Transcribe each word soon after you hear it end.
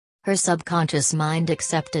Her subconscious mind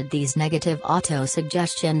accepted these negative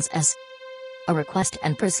auto-suggestions as a request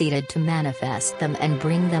and proceeded to manifest them and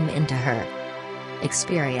bring them into her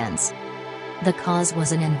experience. The cause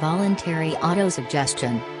was an involuntary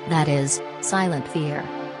autosuggestion, that is, silent fear.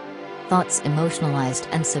 Thoughts emotionalized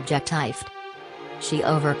and subjectived. She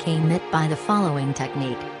overcame it by the following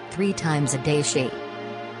technique: 3 times a day she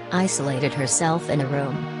isolated herself in a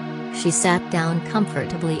room. She sat down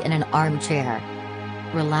comfortably in an armchair,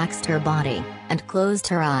 relaxed her body, and closed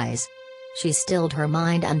her eyes. She stilled her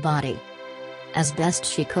mind and body as best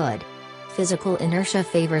she could. Physical inertia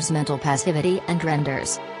favors mental passivity and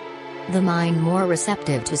renders the mind more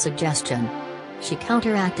receptive to suggestion. She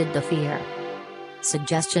counteracted the fear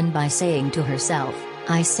suggestion by saying to herself,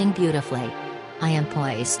 "I sing beautifully. I am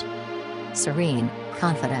poised, serene,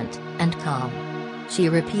 confident, and calm." She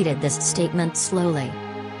repeated this statement slowly,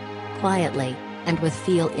 quietly, and with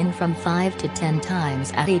feel-in from 5 to 10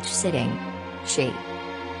 times at each sitting. She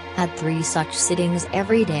had 3 such sittings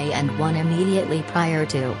every day and 1 immediately prior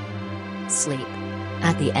to sleep.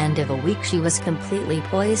 At the end of a week she was completely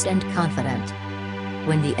poised and confident.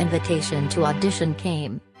 When the invitation to audition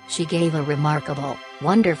came, she gave a remarkable,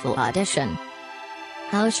 wonderful audition.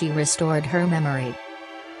 How she restored her memory.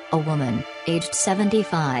 A woman, aged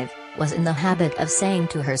 75, was in the habit of saying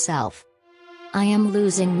to herself, "I am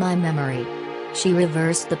losing my memory." She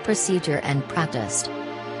reversed the procedure and practiced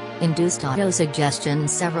induced autosuggestion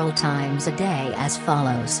several times a day as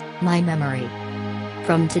follows: "My memory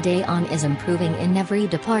from today on is improving in every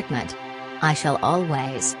department. I shall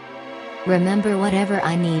always remember whatever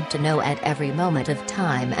I need to know at every moment of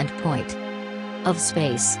time and point of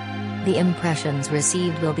space. The impressions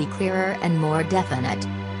received will be clearer and more definite.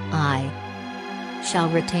 I shall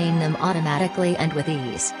retain them automatically and with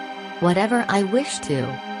ease. Whatever I wish to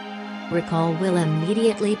recall will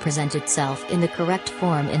immediately present itself in the correct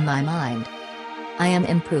form in my mind. I am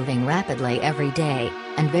improving rapidly every day,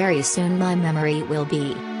 and very soon my memory will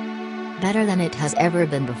be better than it has ever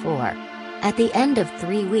been before." At the end of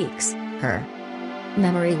 3 weeks, her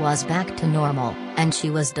memory was back to normal, and she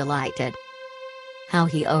was delighted. How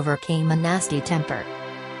he overcame a nasty temper.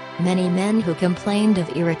 Many men who complained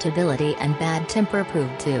of irritability and bad temper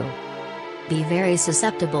proved to be very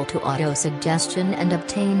susceptible to autosuggestion and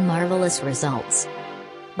obtain marvelous results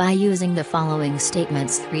by using the following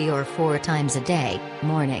statements 3 or 4 times a day: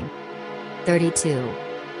 morning, 32,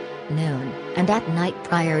 noon, and at night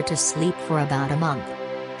prior to sleep for about a month.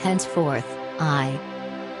 Henceforth, I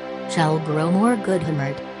shall grow more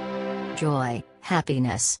good-humored. Joy,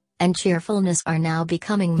 happiness, and cheerfulness are now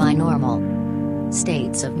becoming my normal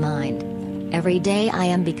states of mind. Every day I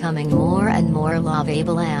am becoming more and more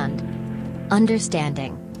lovable and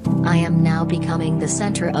understanding. I am now becoming the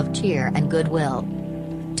center of cheer and goodwill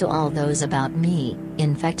to all those about me,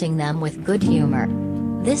 infecting them with good humor.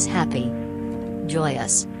 This happy,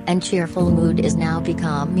 joyous, and cheerful mood is now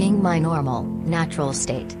becoming my normal, natural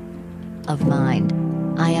state of mind.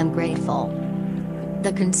 I am grateful.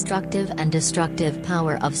 The constructive and destructive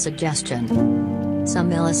power of suggestion.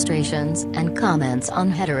 Some illustrations and comments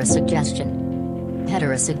on heterosuggestion.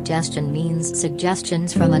 Heterosuggestion means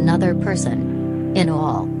suggestions from another person. In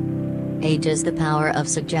all ages, the power of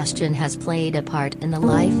suggestion has played a part in the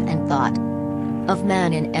life and thought of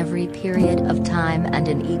man in every period of time and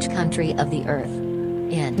in each country of the earth.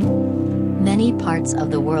 In many parts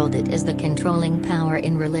of the world, it is the controlling power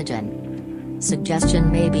in religion.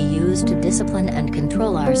 Suggestion may be used to discipline and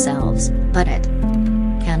control ourselves, but it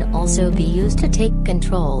can also be used to take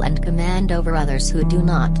control and command over others who do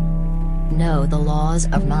not know the laws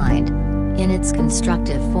of mind. In its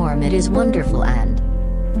constructive form, it is wonderful and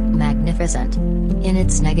magnificent. In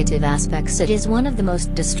its negative aspects, it is one of the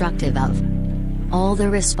most destructive of all the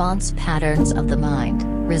response patterns of the mind,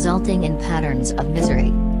 resulting in patterns of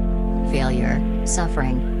misery, failure,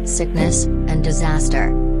 suffering, sickness, and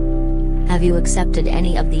disaster. Have you accepted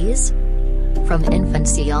any of these? From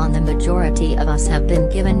infancy on, the majority of us have been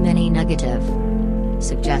given many negative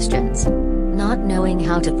suggestions. Not knowing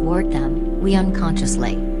how to thwart them, we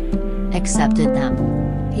unconsciously accepted them.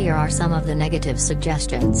 Here are some of the negative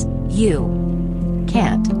suggestions: you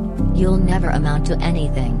can't. You'll never amount to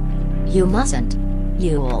anything. You mustn't.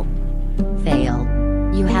 You'll fail.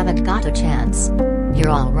 You haven't got a chance.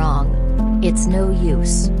 You're all wrong. It's no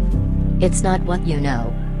use. It's not what you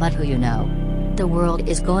know, but who you know. The world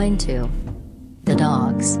is going to the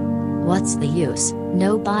dogs. What's the use?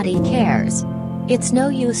 Nobody cares. It's no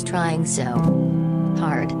use trying so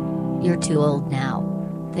hard. You're too old now.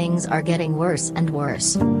 Things are getting worse and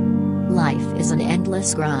worse. Life is an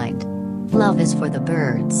endless grind. Love is for the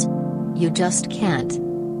birds. You just can't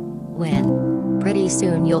win. Pretty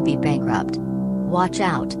soon you'll be bankrupt. Watch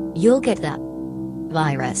out, you'll get the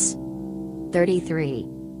virus. 33.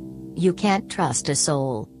 You can't trust a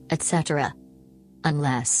soul, etc.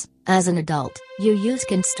 Unless, as an adult, you use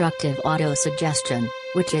constructive autosuggestion,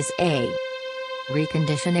 which is a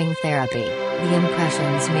reconditioning therapy. The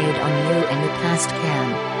impressions made on you in the past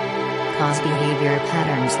can cause behavior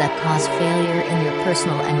patterns that cause failure in your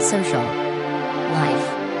personal and social life.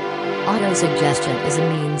 Autosuggestion is a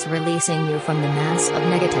means releasing you from the mass of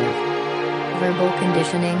negative verbal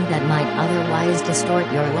conditioning that might otherwise distort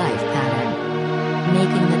your life pattern,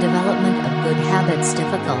 making the development of good habits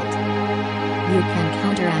difficult. You can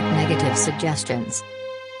counteract negative suggestions.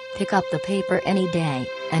 Pick up the paper any day,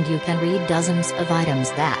 and you can read dozens of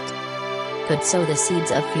items that could sow the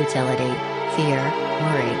seeds of futility, fear,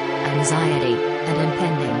 worry, anxiety, and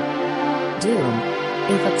impending doom.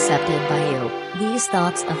 If accepted by you, these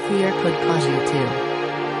thoughts of fear could cause you to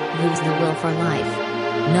lose the will for life.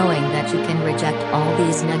 Knowing that you can reject all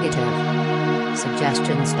these negative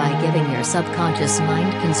suggestions by giving your subconscious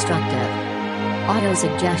mind constructive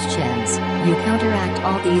autosuggestions, you counteract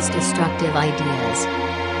all these destructive ideas.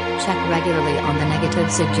 Check regularly on the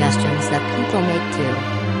negative suggestions that people make to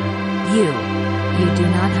you. You do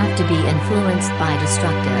not have to be influenced by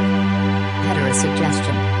destructive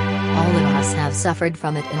heterosuggestion. All of us have suffered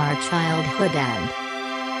from it in our childhood and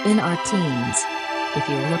in our teens. If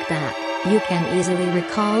you look back, you can easily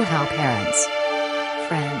recall how parents,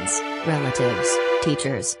 friends, relatives,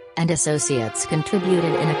 teachers, and associates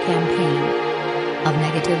contributed in a campaign of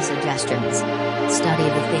negative suggestions. Study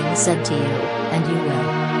the things said to you, and you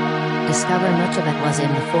will discover much of it was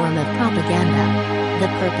in the form of propaganda.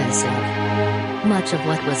 The purpose of much of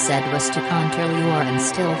what was said was to control you or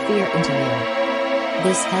instill fear into you.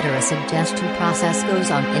 This heterosuggestion process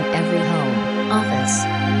goes on in every home, office,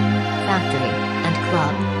 factory, and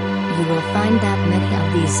club. You will find that many of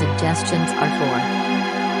these suggestions are for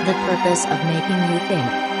the purpose of making you think,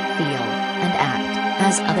 feel, and act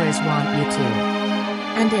as others want you to,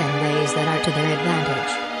 and in ways that are to their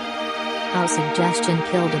advantage. How suggestion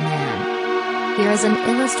killed a man. Here is an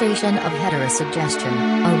illustration of heterosuggestion.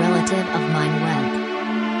 A relative of mine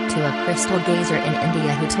went to a crystal gazer in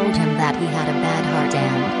India who told him that he had a bad heart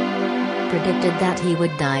and predicted that he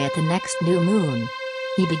would die at the next new moon.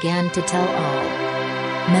 He began to tell all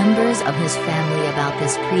members of his family about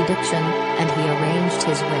this prediction, and he arranged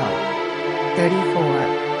his will.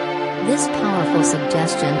 34. This powerful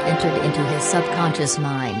suggestion entered into his subconscious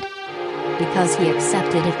mind because he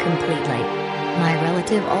accepted it completely. My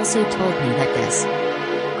relative also told me that this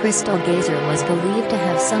crystal gazer was believed to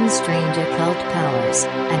have some strange occult powers,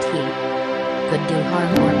 and he could do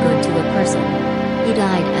harm or good to a person. He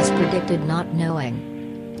died as predicted, not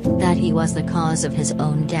knowing that he was the cause of his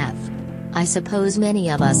own death. I suppose many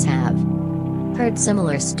of us have heard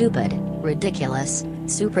similar stupid, ridiculous,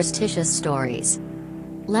 superstitious stories.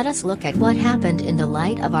 Let us look at what happened in the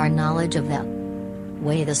light of our knowledge of the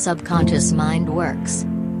way the subconscious mind works.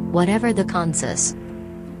 Whatever the conscious,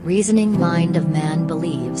 reasoning mind of man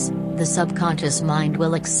believes, the subconscious mind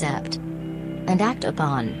will accept and act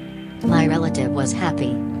upon. My relative was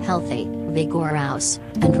happy, healthy, vigorous,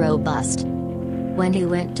 and robust. When he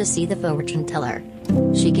went to see the fortune teller,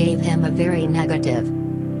 she gave him a very negative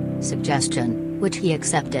suggestion, which he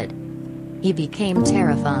accepted. He became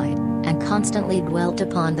terrified, and constantly dwelt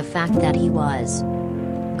upon the fact that he was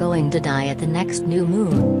going to die at the next new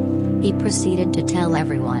moon. He proceeded to tell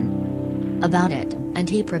everyone about it, and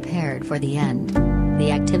he prepared for the end.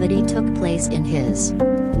 The activity took place in his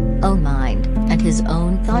own mind, and his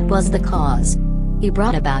own thought was the cause. He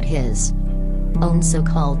brought about his own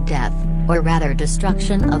so-called death, or rather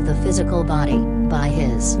destruction of the physical body, by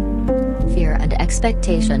his fear and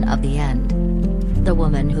expectation of the end. The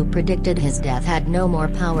woman who predicted his death had no more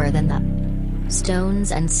power than the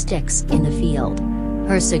stones and sticks in the field.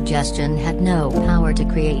 Her suggestion had no power to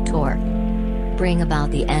create or bring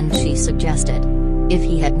about the end she suggested. If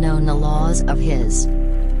he had known the laws of his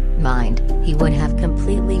mind, he would have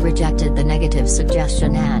completely rejected the negative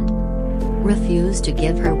suggestion and refused to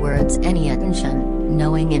give her words any attention,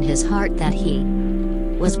 knowing in his heart that he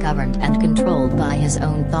was governed and controlled by his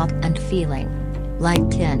own thought and feeling. Like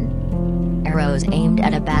 10 arrows aimed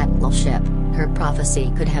at a battleship, her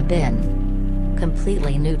prophecy could have been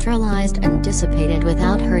completely neutralized and dissipated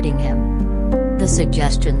without hurting him. The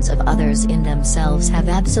suggestions of others in themselves have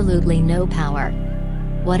absolutely no power.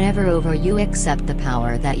 Whatever over you accept the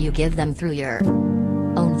power that you give them through your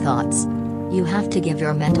own thoughts. You have to give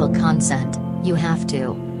your mental consent, you have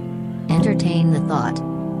to entertain the thought.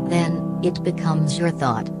 Then, it becomes your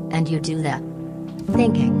thought, and you do that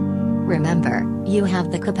thinking. Remember, you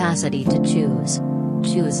have the capacity to choose.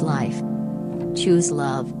 Choose life. Choose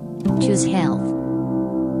love. Choose health.